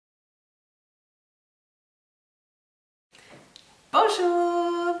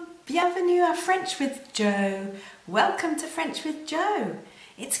Bonjour! Bienvenue à French with Joe. Welcome to French with Joe.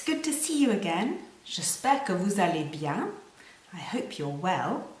 It's good to see you again. J'espère que vous allez bien. I hope you're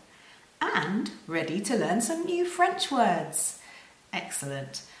well. And ready to learn some new French words.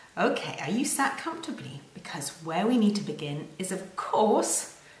 Excellent. Okay, are you sat comfortably? Because where we need to begin is, of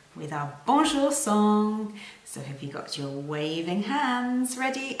course, with our bonjour song. So have you got your waving hands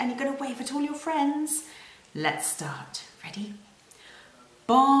ready? And you're going to wave at all your friends? Let's start. Ready?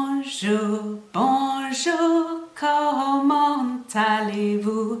 Bonjour, bonjour, comment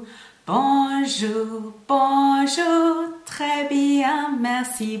allez-vous? Bonjour, bonjour, très bien,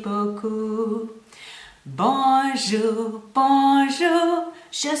 merci beaucoup. Bonjour, bonjour,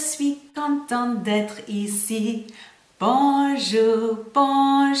 je suis contente d'être ici. Bonjour,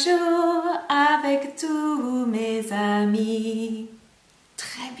 bonjour, avec tous mes amis.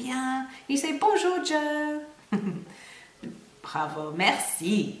 Très bien. You say bonjour, Joe. Bravo,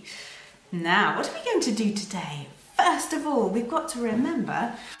 merci. Now, what are we going to do today? First of all, we've got to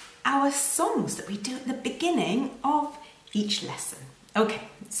remember our songs that we do at the beginning of each lesson. Okay,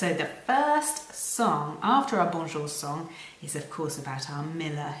 so the first song after our bonjour song is of course about our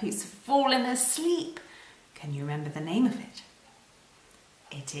miller who's fallen asleep. Can you remember the name of it?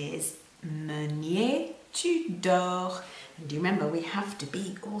 It is Meunier, tu dors. And do you remember we have to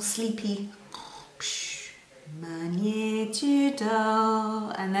be all sleepy? Meunier, tu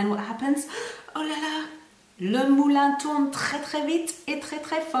dors. And then what happens? Oh là là, le moulin tourne très très vite et très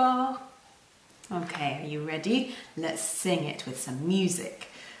très fort. Okay, are you ready? Let's sing it with some music.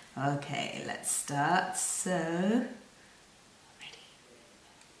 Okay, let's start. So, ready.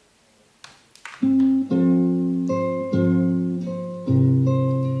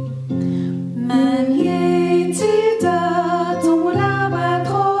 Meunier, tu dors, ton moulin va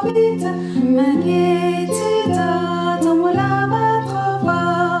trop vite. Meunier, tu dors, ton moulin va trop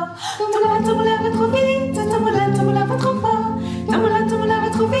fort. Ton moulin va trop vite, ton moulin va trop fort. Ton moulin va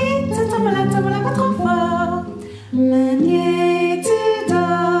trop vite, ton moulin va trop fort. Meunier, tu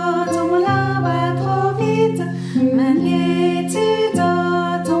dors, ton moulin va trop vite. Meunier, tu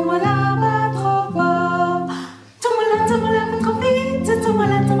dors, ton moulin va trop fort. Ton moulin va trop vite, ton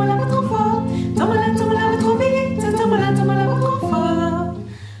moulin va trop fort. Ton moulin va trop vite, ton moulin va trop fort.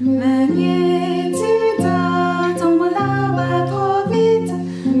 Meunier, tu dors, ton moulin va trop vite.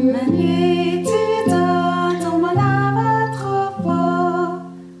 Meunier, tu dors, ton moulin va trop fort.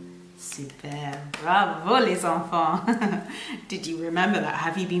 Super, bravo les enfants. Did you remember that?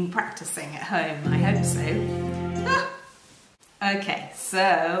 Have you been practicing at home? I hope so. Okay,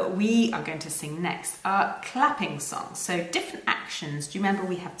 so we are going to sing next our clapping song. So different actions. Do you remember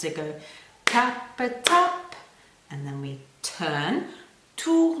we have to go tap a tap and then we turn,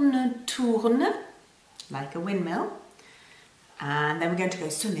 tourne, tourne, like a windmill. And then we're going to go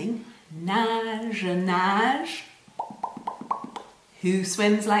swimming, nage, nage. Who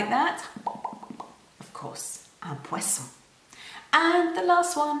swims like that? Of course, un poisson. And the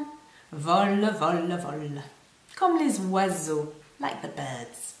last one, vole, vole, vole. Comme les oiseaux, like the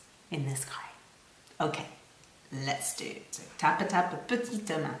birds in the sky. Okay, let's do it. So, tape, tape, petite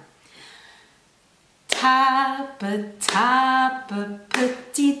main. Tape, tape,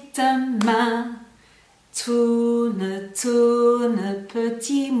 petite main. Tourne, tourne,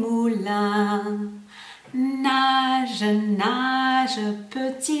 petit moulin. Nage, nage,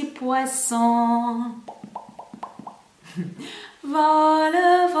 petit poisson.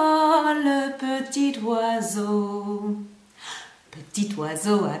 Vole, vole, petit oiseau. Petit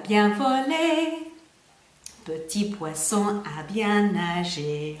oiseau a bien volé. Petit poisson a bien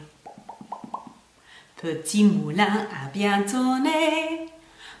nagé. Petit moulin a bien tourné.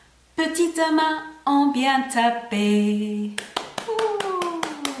 Petites mains ont bien tapé. Ooh,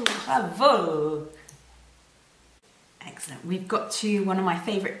 bravo! Excellent. We've got to one of my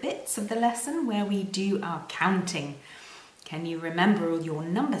favourite bits of the lesson where we do our counting. Can you remember all your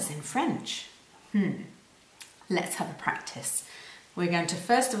numbers in French? Let's have a practice. We're going to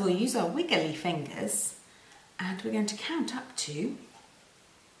first of all use our wiggly fingers and we're going to count up to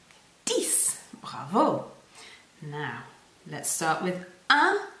 10. Bravo! Now, let's start with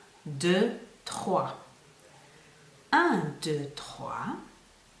 1, 2, 3. 1, 2, 3.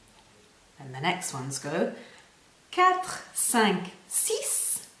 And the next ones go 4, 5,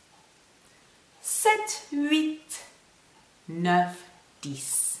 6, 7, 8, 9, 10.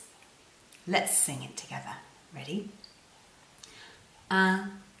 Let's sing it together. Ready?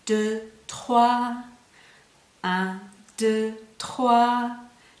 1, 2, 3. 1, 2, 3.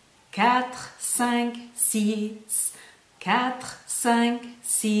 4, 5, 6. 4, 5,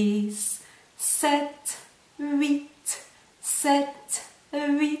 6. 7, 8. 7,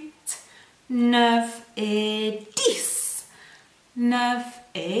 8, 9 et 10. 9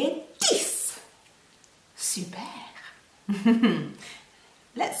 et 10. Super.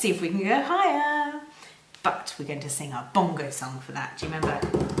 Let's see if we can go higher. But we're going to sing our bongo song for that. Do you remember?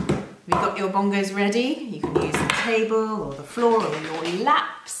 Have you got your bongos ready? You can use the table or the floor or your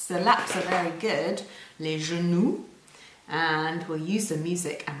laps. The laps are very good. Les genoux. And we'll use the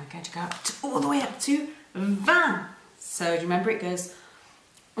music and we're going to go up to, all the way up to 20. So do you remember it goes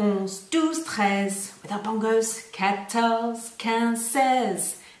 11, 12, 13 with our bongos. 14, 15, 16.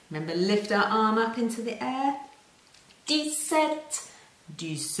 Remember, lift our arm up into the air. 17,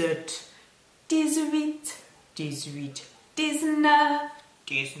 18, 18, 18, 19,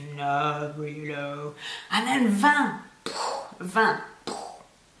 19, really low. And then 20, 20.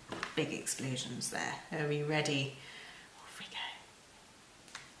 Big explosions there. Are we ready? Off we go.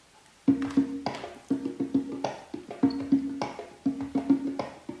 11,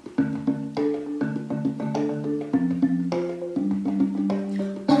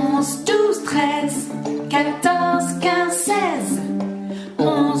 12, 13, 14, 15, 16.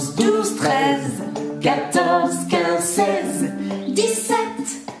 11, 12, 13, 14, 15,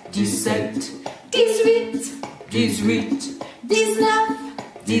 16. 17, 17, 18, 18, 19, 19, 20, 20. 11, 12,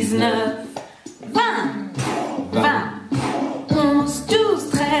 13, 14, 15,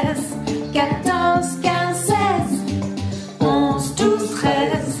 16. 11,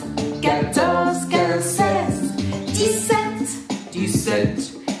 12, 13, 14, 15, 16. 17, 17,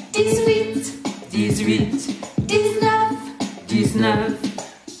 18, 18, 19, 19, 20, 20.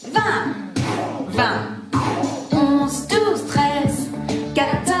 11, 12,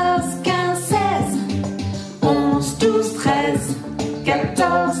 13, 14, 15, 16. 11, 12, 13,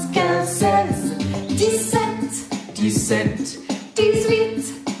 14, 15, 16. 17,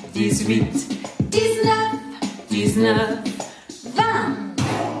 17, 18, 18, 19, 19,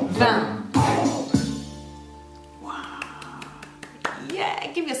 20, 20. Yeah,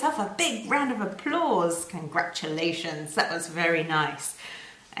 give yourself a big round of applause. Congratulations, that was very nice.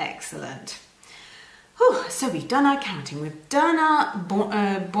 Excellent. Whew, so we've done our counting, we've done our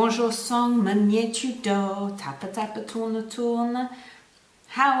bonjour song, Meunier tu dors, tape tape tourne tourne.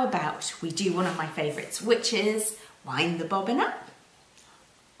 How about we do one of my favourites, which is wind the bobbin up,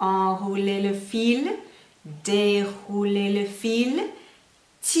 enrouler le fil, dérouler le fil,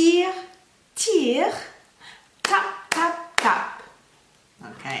 tire, tire, tap, tap, tap.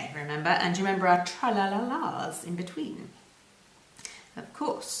 Okay, remember, and do you remember our tra-la-la-las in between? Of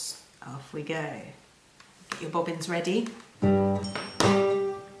course, off we go. Get your bobbins ready.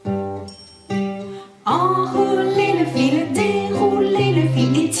 Enrouler le fil, dérouler le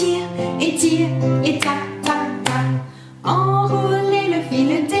fil, et tire, et tap, tap, tap. Enrouler le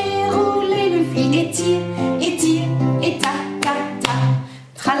fil, dérouler le fil, et tire, et tap, tap, tap.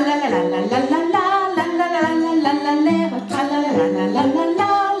 Tra-la-la-la-la-la-la, la-la-la-la-la-la-la,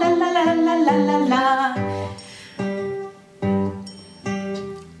 tra-la-la-la-la-la-la-la-la-la-la-la.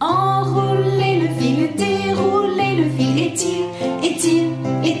 Enrouler le fil, dérouler le fil, et tire,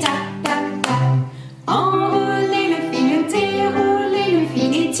 et tap, tap, tap. Enrouler le fil, dérouler le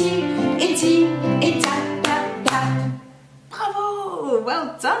fil, et tire, et tap, tap, tap. Bravo!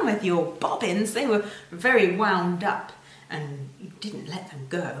 Well done with your bobbins. They were very wound up and you didn't let them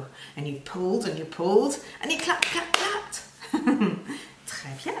go. And you pulled and you pulled and you clapped, clapped, clapped.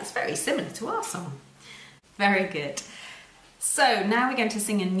 Très bien. It's very similar to our song. Very good. So now we're going to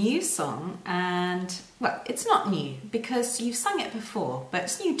sing a new song, and well, it's not new because you've sung it before, but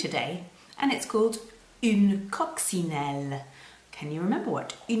it's new today, and it's called Une coccinelle. Can you remember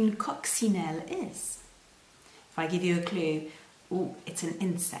what une coccinelle is? If I give you a clue, ooh, it's an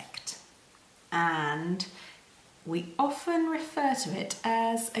insect, and we often refer to it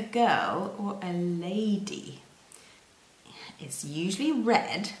as a girl or a lady. It's usually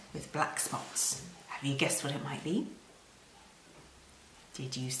red with black spots. Have you guessed what it might be?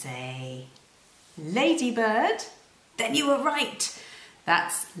 Did you say ladybird? Then you were right.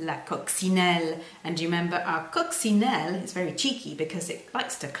 That's la coccinelle. And do you remember our coccinelle is very cheeky because it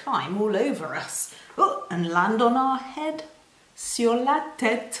likes to climb all over us. Oh, and land on our head. Sur la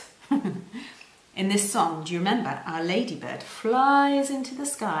tête. In this song, do you remember our ladybird flies into the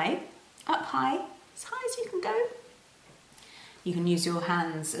sky, up high, as high as you can go. You can use your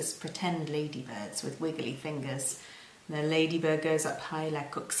hands as pretend ladybirds with wiggly fingers. The ladybird goes up high, la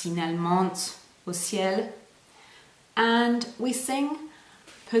coccinelle monte au ciel. And we sing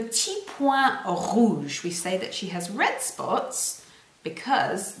petit point rouge. We say that she has red spots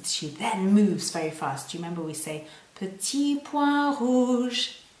because she then moves very fast. Do you remember we say petit point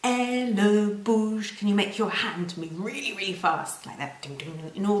rouge, elle bouge. Can you make your hand move really, really fast, like that,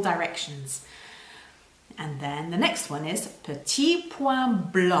 in all directions? And then the next one is petit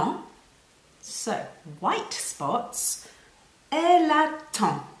point blanc. So, white spots. Elle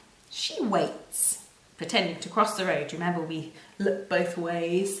attend. She waits. Pretending to cross the road. Remember, we look both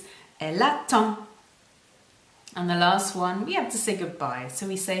ways. Elle attend. And the last one, we have to say goodbye. So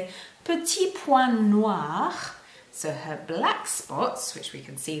we say petit point noir. So her black spots, which we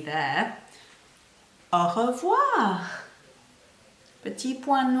can see there. Au revoir. Petit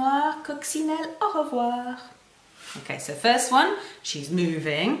point noir, coccinelle, au revoir. Okay, so first one, she's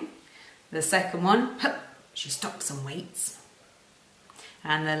moving. The second one, she stops and waits.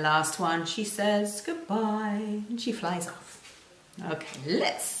 And the last one, she says goodbye and she flies off. Okay,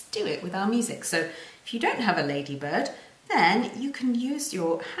 let's do it with our music. So if you don't have a ladybird, then you can use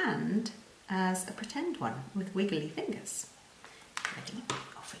your hand as a pretend one with wiggly fingers. Ready?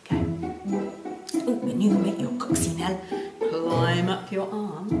 Off we go. Oh, and you can make your coccinelle. Climb up your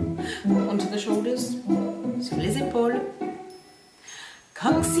arm onto the shoulders, sur les épaules.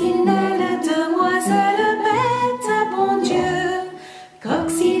 Coccinelle, demoiselle, bête à bon Dieu.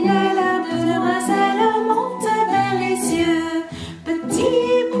 Coccinelle, demoiselle, monte vers les cieux.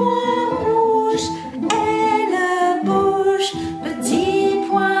 Petit point rouge, elle bouge. Petit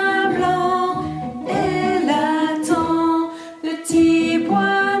point blanc, elle attend. Petit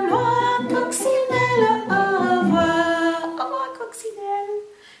point noir, coccinelle, au revoir. Au revoir, coccinelle.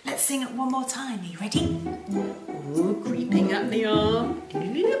 Let's sing it one more time. Are you ready? Ooh, creeping up the arm.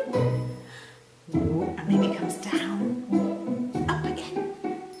 Ooh, and maybe it comes down. Up again.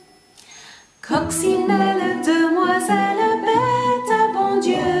 Coccinelle, demoiselle, bête à bon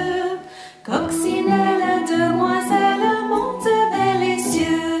Dieu. Coccinelle, demoiselle, monte vers les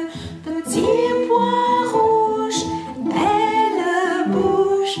cieux. Petit point rouge, elle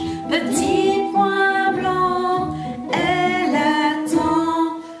bouge. Petit point blanc, elle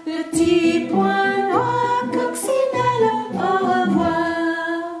attend. Petit point noir, coccinelle, au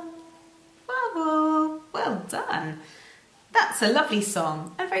revoir. Bravo! Well done. That's a lovely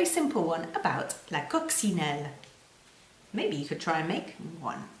song, a very simple one about la coccinelle. Maybe you could try and make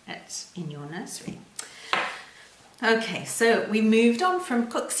one in your nursery. Okay, so we moved on from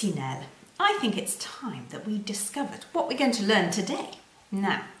coccinelle. I think it's time that we discovered what we're going to learn today.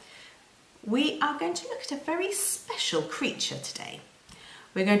 Now, we are going to look at a very special creature today.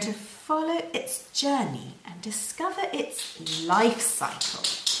 We're going to follow its journey and discover its life cycle.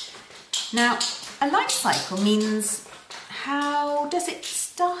 Now, a life cycle means how does it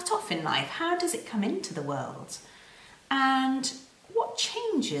start off in life? How does it come into the world? And what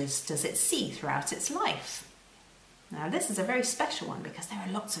changes does it see throughout its life? Now, this is a very special one because there are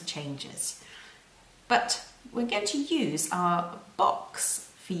lots of changes. But we're going to use our box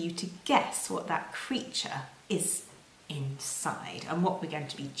for you to guess what that creature is inside and what we're going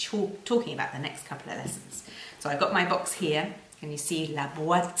to be talking about the next couple of lessons. So I've got my box here. Can you see la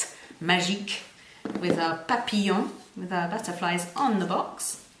boîte magique with our papillon, with our butterflies on the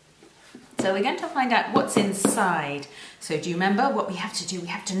box? So we're going to find out what's inside. So do you remember what we have to do? We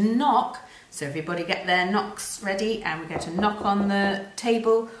have to knock. So everybody get their knocks ready and we're going to knock on the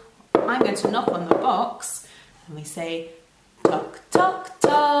table. I'm going to knock on the box and we say toc, toc,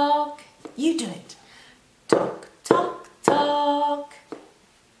 toc. You do it. Toc, toc, toc.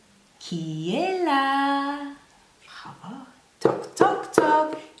 Qui est là? Bravo. Toc, toc,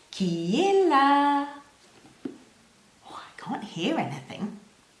 toc. Qui est là? Oh, I can't hear anything.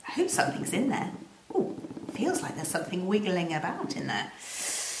 I hope something's in there. Oh, feels like there's something wiggling about in there.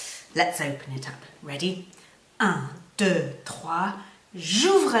 Let's open it up. Ready? 1, 2, 3.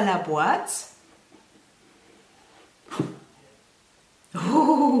 J'ouvre la boîte.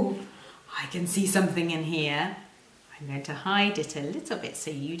 Oh, I can see something in here. I'm going to hide it a little bit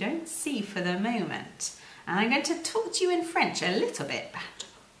so you don't see for the moment. And I'm going to talk to you in French a little bit about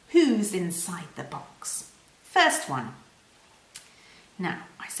who's inside the box. First one. Now,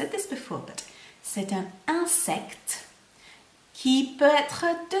 I said this before, but c'est un insecte qui peut être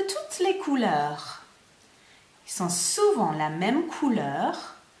de toutes les couleurs. Ils sont souvent la même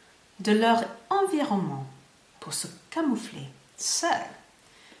couleur de leur environnement pour se camoufler. So,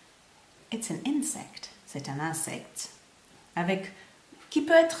 it's an insect. C'est un insecte avec qui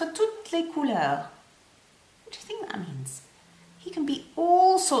peut être toutes les couleurs. What do you think that means? He can be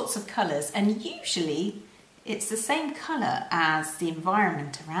all sorts of colours and usually it's the same colour as the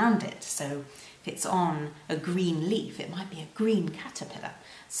environment around it. So if it's on a green leaf, it might be a green caterpillar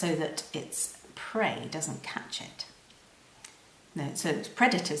so that its prey doesn't catch it. No, so its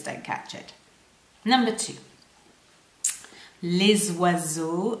predators don't catch it. Number 2. Les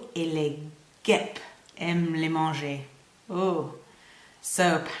oiseaux et les guêpes aiment les manger. Oh,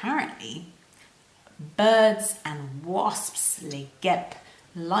 so apparently birds and wasps, les guêpes,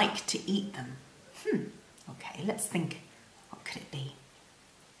 like to eat them. Okay, let's think. What could it be?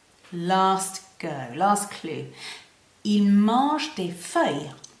 Last go, last clue. Ils mangent des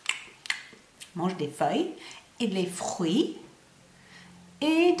feuilles. Mange des feuilles et des fruits.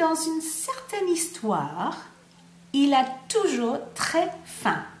 Et dans une certaine histoire, il a toujours très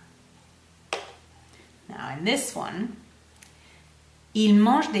faim. Now in this one, il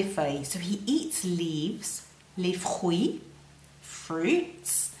mange des feuilles. So he eats leaves, les fruits,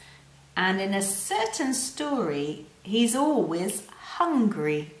 fruits. And in a certain story, he's always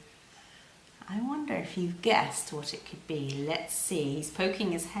hungry. I wonder if you've guessed what it could be. Let's see. He's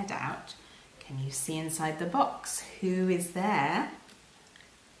poking his head out. Can you see inside the box? Who is there?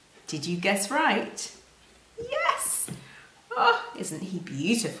 Did you guess right? Yes! Oh, isn't he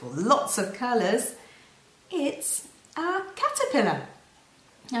beautiful? Lots of colours. It's a caterpillar.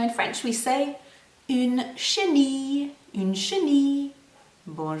 Now in French we say une chenille, une chenille.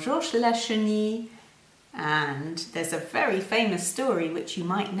 Bonjour la chenille. And there's a very famous story which you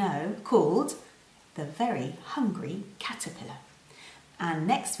might know called The Very Hungry Caterpillar. And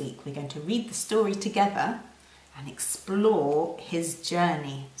next week we're going to read the story together and explore his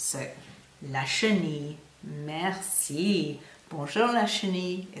journey. So, la chenille, merci. Bonjour la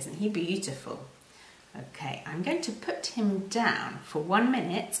chenille. Isn't he beautiful? Okay, I'm going to put him down for 1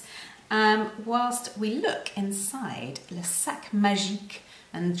 minute whilst we look inside le sac magique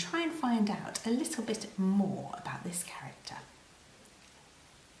and try and find out a little bit more about this character.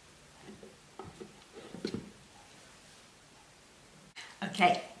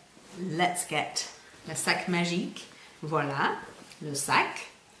 Okay, let's get le sac magique. Voilà, le sac.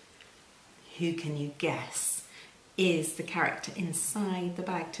 Who can you guess is the character inside the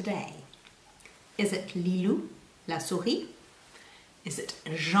bag today? Is it Lilou, la souris? Is it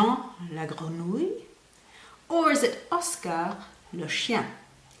Jean, la grenouille? Or is it Oscar, le chien?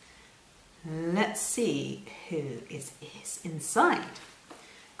 Let's see who is inside.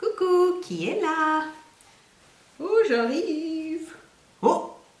 Coucou, qui est là? Oh, j'arrive.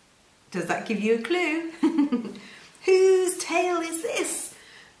 Oh, does that give you a clue? Whose tail is this?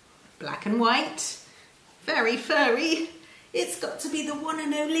 Black and white, very furry. It's got to be the one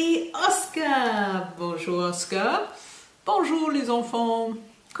and only Oscar. Bonjour Oscar. Bonjour les enfants.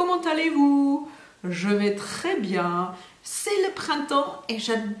 Comment allez-vous? Je vais très bien. C'est le printemps et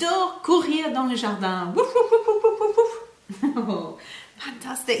j'adore courir dans le jardin. Wouf, wouf, wouf, wouf, wouf, wouf. Oh,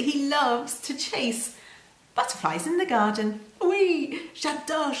 fantastic. He loves to chase butterflies in the garden. Oui,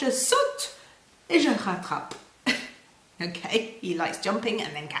 j'adore. Je saute et je rattrape. Okay, he likes jumping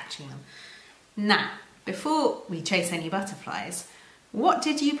and then catching them. Now, before we chase any butterflies, what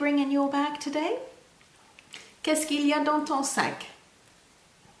did you bring in your bag today? Qu'est-ce qu'il y a dans ton sac?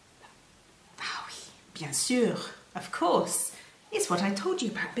 Ah oui, bien sûr, of course. It's what I told you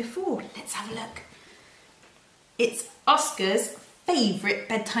about before. Let's have a look. It's Oscar's favourite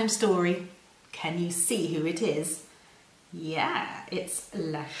bedtime story. Can you see who it is? Yeah, it's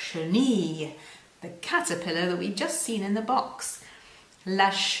La Chenille, the caterpillar that we've just seen in the box. La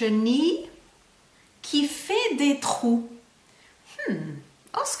chenille qui fait des trous.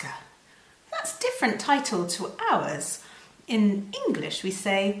 Oscar, that's a different title to ours. In English we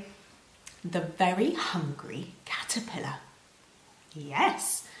say the very hungry caterpillar.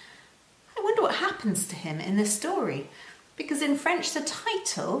 Yes. I wonder what happens to him in this story, because in French the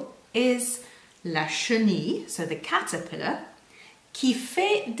title is La chenille, so the caterpillar, qui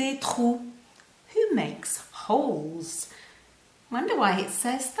fait des trous, who makes holes. Wonder why it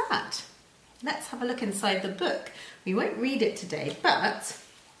says that. Let's have a look inside the book. We won't read it today, but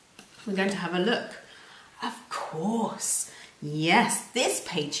we're going to have a look. Of course. Yes, this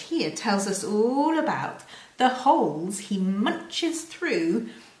page here tells us all about the holes he munches through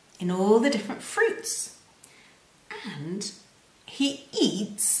in all the different fruits. And he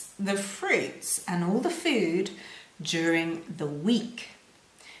eats the fruits and all the food during the week.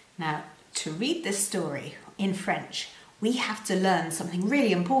 Now, to read this story in French, we have to learn something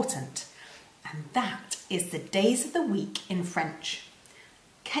really important, and that is the days of the week in French.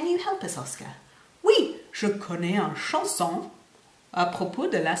 Can you help us, Oscar? Oui, je connais une chanson à propos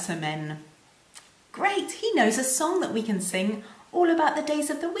de la semaine. Great, he knows a song that we can sing all about the days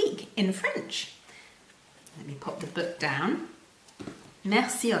of the week in French. Let me pop the book down.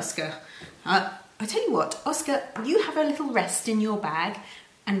 Merci, Oscar. I tell you what, Oscar, you have a little rest in your bag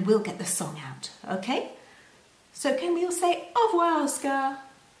and we'll get the song out, okay? So can we all say au revoir, Oscar?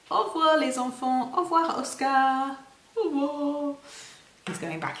 Au revoir, les enfants. Au revoir, Oscar. Au revoir. He's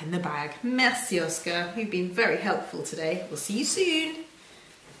going back in the bag. Merci, Oscar. You've been very helpful today. We'll see you soon.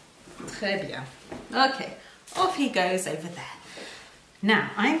 Très bien. Okay, off he goes over there.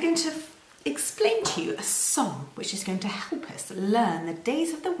 Now, I'm going to explain to you a song which is going to help us learn the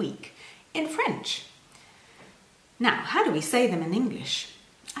days of the week in French. Now, how do we say them in English?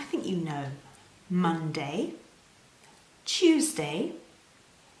 I think you know. Monday, Tuesday,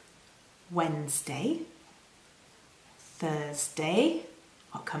 Wednesday, Thursday.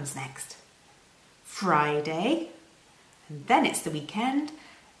 What comes next? Friday, and then it's the weekend.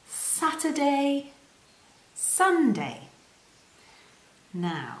 Saturday, Sunday.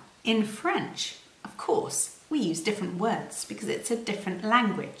 Now, in French, of course, we use different words because it's a different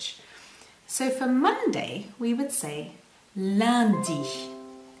language. So for Monday, we would say lundi.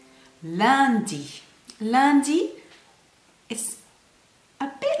 Lundi. Lundi is a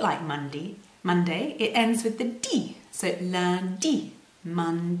bit like Monday. It ends with the D. So lundi,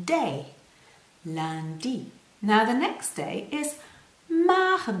 Monday, lundi. Now the next day is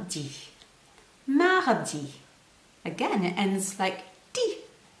mardi. Mardi. Again, it ends like D.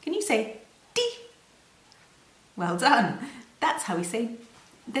 Can you say D? Well done. That's how we say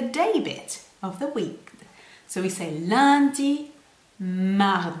the day bit of the week. So we say lundi,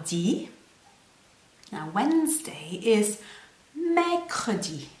 mardi. Now Wednesday is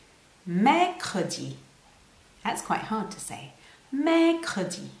mercredi. Mercredi. That's quite hard to say.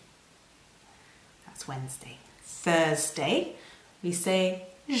 Mercredi. That's Wednesday. Thursday, we say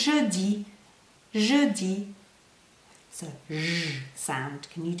jeudi. Jeudi. So j sound.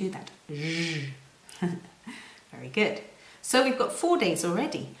 Can you do that? J. Very good. So we've got 4 days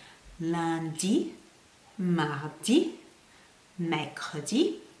already. Lundi, mardi,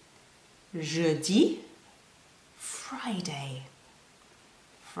 mercredi, jeudi, Friday.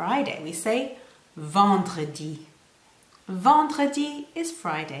 Friday, we say vendredi. Vendredi is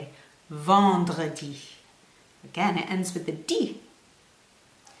Friday. Vendredi. Again, it ends with the D.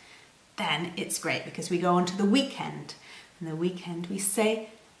 Then it's great because we go on to the weekend. And the weekend we say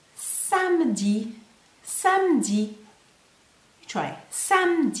samedi. Samedi. You try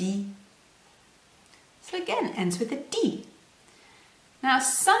samedi. So again, it ends with a D. Now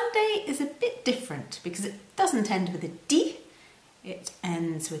Sunday is a bit different because it doesn't end with a D. It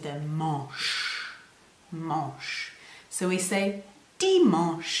ends with a manche. Manche. So we say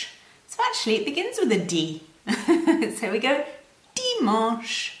dimanche. So actually it begins with a D. So we go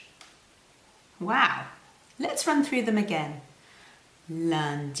dimanche. Wow. Let's run through them again.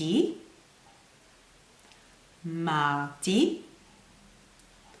 Lundi, mardi,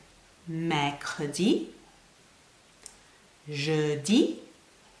 mercredi, jeudi,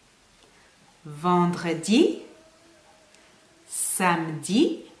 vendredi,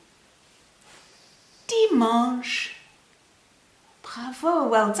 samedi, dimanche. Bravo,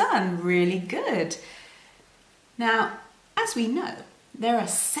 well done, really good. Now, as we know, there are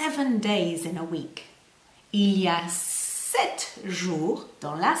 7 days in a week. Il y a 7 jours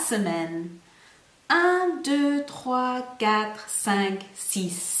dans la semaine. 1, 2, 3, 4, 5,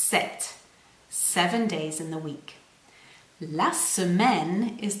 6, 7. 7 days in the week. La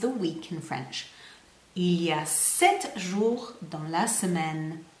semaine is the week in French. Il y a 7 jours dans la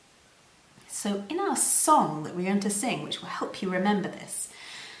semaine. So in our song that we're going to sing, which will help you remember this,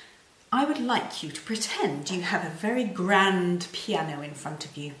 I would like you to pretend you have a very grand piano in front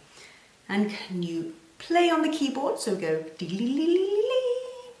of you. And can you play on the keyboard? So go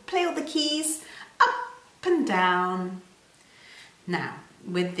play all the keys up and down. Now,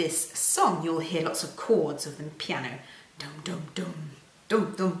 with this song, you'll hear lots of chords of the piano. Dum dum dum,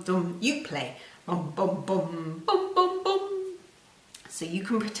 dum dum dum. You play bum bum bum, bum bum bum. So you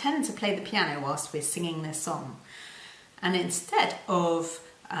can pretend to play the piano whilst we're singing this song. And instead of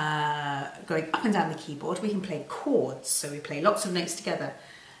going up and down the keyboard, we can play chords. So we play lots of notes together.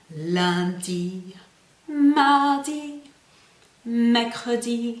 Lundi, mardi,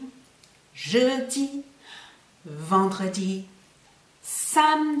 mercredi, jeudi, vendredi,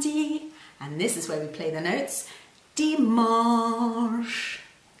 samedi. And this is where we play the notes. Dimanche.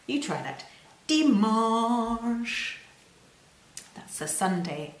 You try that. Dimanche. That's a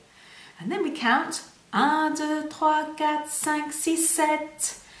Sunday. And then we count 1, 2, 3, 4, 5, 6,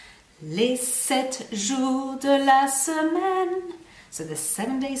 7. Les 7 jours de la semaine. So the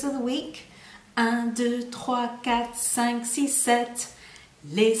 7 days of the week. 1, 2, 3, 4, 5, 6, 7.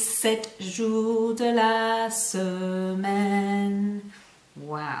 Les 7 jours de la semaine.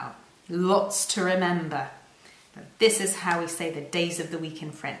 Wow, lots to remember. But this is how we say the days of the week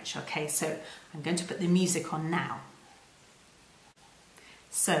in French. Okay, so I'm going to put the music on now.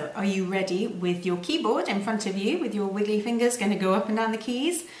 So are you ready with your keyboard in front of you, with your wiggly fingers going to go up and down the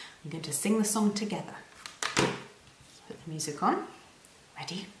keys? We're going to sing the song together. Put the music on.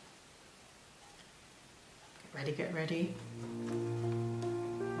 Ready? Get ready, get ready.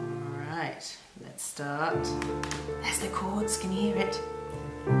 All right, let's start. There's the chords, can you hear it?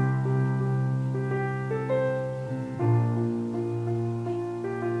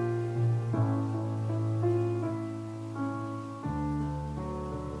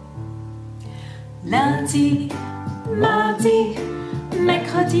 Lundi, mardi,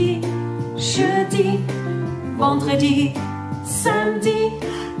 mercredi, jeudi, vendredi, samedi,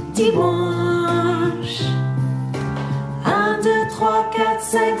 dimanche. 1, 2, 3, 4,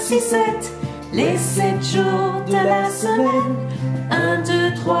 5, 6, 7, les 7 jours de la semaine. 1,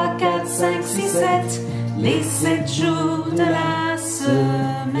 2, 3, 4, 5, 6, 7, les 7 jours de la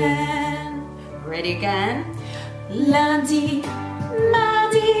semaine. Ready again? Lundi,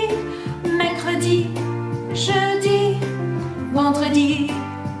 mardi, mercredi, jeudi, vendredi,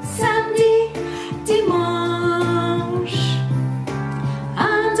 samedi, dimanche.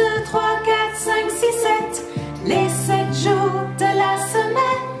 1, 2, 3, 4, 5, 6, 7, les 7 jours de la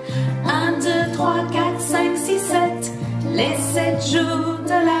semaine. 1, 2, 3, 4, 5, 6, 7, les 7 jours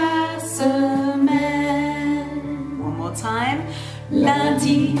de la semaine. One more time.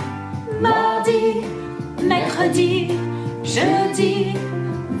 Lundi, mardi, mercredi, jeudi,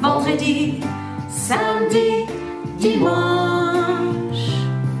 vendredi, samedi, dimanche.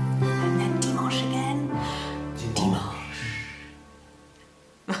 And then dimanche again. Dimanche.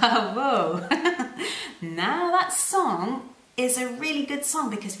 Bravo! Now that song is a really good song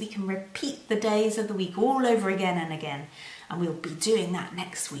because we can repeat the days of the week all over again and again. And we'll be doing that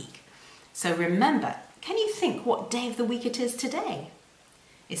next week. So remember, can you think what day of the week it is today?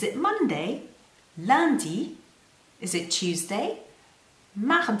 Is it Monday? Lundi? Is it Tuesday?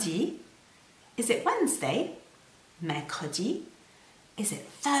 Mardi? Is it Wednesday? Mercredi? Is it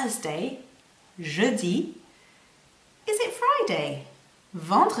Thursday? Jeudi? Is it Friday?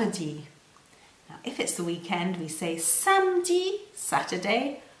 Vendredi? Now, if it's the weekend, we say samedi,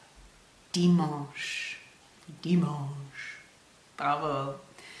 Saturday, dimanche. Dimanche. Bravo.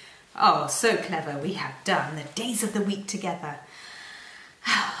 Oh, so clever. We have done the days of the week together.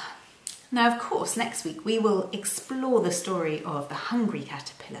 Now, of course, next week we will explore the story of the hungry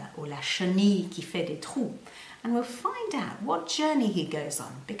caterpillar, or la chenille qui fait des trous, and we'll find out what journey he goes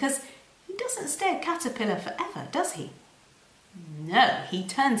on, because he doesn't stay a caterpillar forever, does he? No, he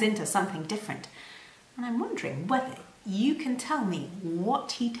turns into something different. And I'm wondering whether you can tell me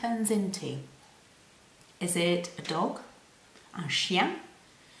what he turns into. Is it a dog? Un chien?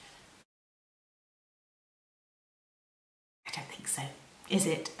 I don't think so. Is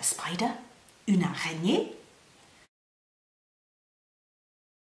it a spider? Une araignée?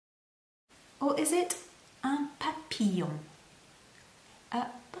 Or is it un papillon? A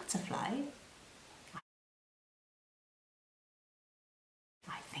butterfly?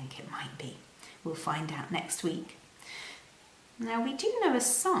 I think it might be. We'll find out next week. Now, we do know a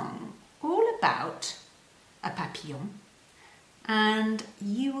song all about a papillon, and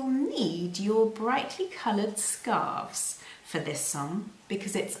you will need your brightly coloured scarves for this song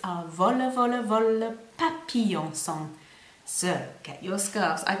because it's our Vole, vole, vole papillon song. So get your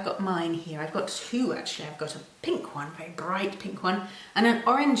scarves. I've got mine here. I've got two actually. I've got a pink one, very bright pink one, and an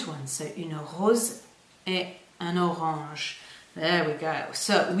orange one. So une rose et un orange. There we go.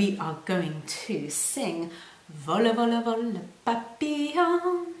 So we are going to sing Vole, vole, vole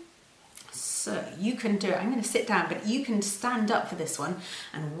papillon. So you can do it. I'm going to sit down, but you can stand up for this one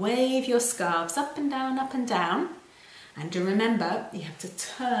and wave your scarves up and down, up and down. And to remember, you have to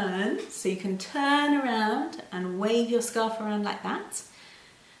turn, so you can turn around and wave your scarf around like that.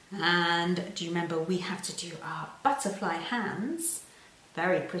 And do you remember we have to do our butterfly hands,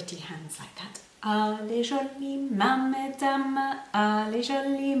 very pretty hands like that. Ah, les jolies mains, mesdames, ah, les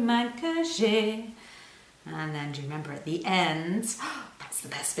jolies mains que j'ai. And then do you remember at the end, that's the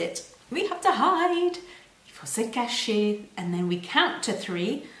best bit, we have to hide. Il faut se cacher. And then we count to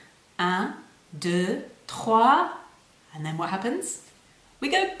 3. 1, 2, 3. And then what happens? We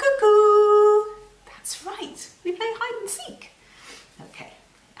go cuckoo. That's right. We play hide and seek. Okay.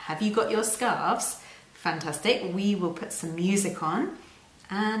 Have you got your scarves? Fantastic. We will put some music on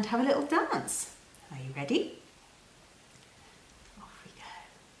and have a little dance. Are you ready? Off we go.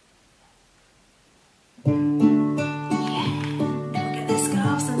 Yeah. We'll get the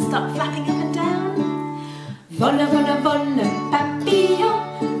scarves and start flapping up and down. Vole, vole, vole,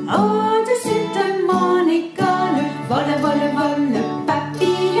 papillon, au-dessus de mon école. Vole, vole, vole,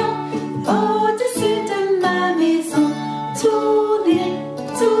 papillon, au-dessus de ma maison. Tournez,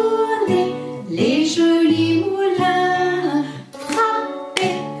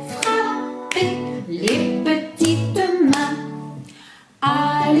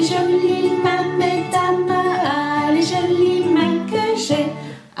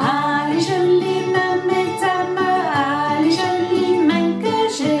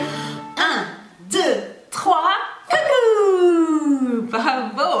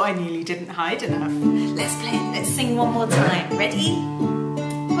 hide enough. Let's play it. Let's sing one more time. Ready?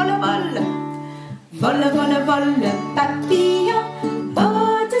 Vol, vol. Vol, vol, vol, papillon.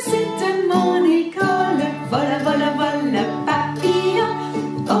 Au-dessus de mon école. Vol, vol, vol, papillon.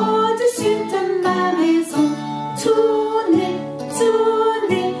 Au-dessus de ma maison. Tournez,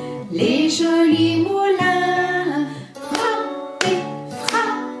 tournez, les jolis moulins. Frappez,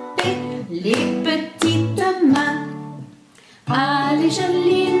 frappez, les petites mains. Ah, les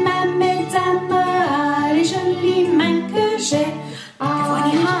jolies mains, mesdames, ah, les jolies mains que j'ai.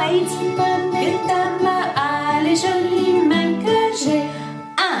 Everybody hide. Mesdames, ah, les jolies mains que j'ai.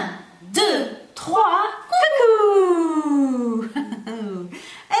 1, 2, 3, coucou!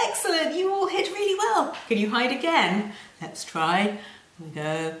 Excellent, you all hit really well. Can you hide again? Let's try. We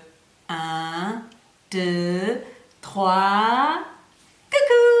go 1, 2, 3,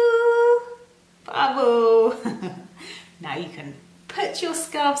 coucou! Bravo! Now you can put your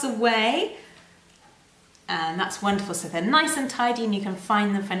scarves away, and that's wonderful. So they're nice and tidy and you can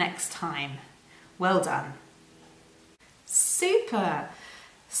find them for next time. Well done. Super.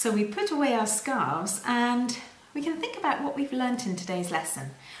 So we put away our scarves and we can think about what we've learnt in today's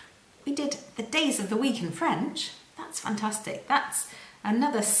lesson. We did the days of the week in French. That's fantastic. That's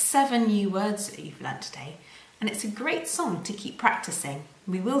another 7 new words that you've learnt today. And it's a great song to keep practicing.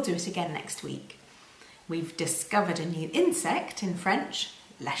 We will do it again next week. We've discovered a new insect in French,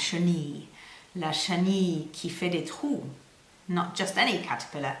 la chenille. La chenille qui fait des trous. Not just any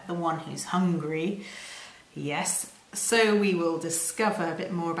caterpillar, the one who's hungry. Yes, so we will discover a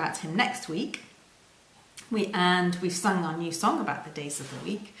bit more about him next week. We've sung our new song about the days of the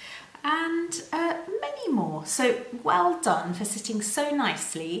week and many more. So well done for sitting so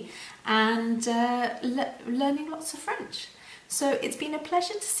nicely and learning lots of French. So it's been a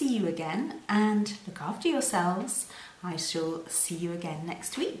pleasure to see you again, and look after yourselves. I shall see you again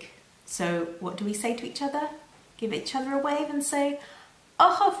next week. So what do we say to each other? Give each other a wave and say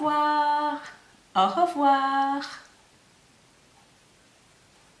au revoir, au revoir.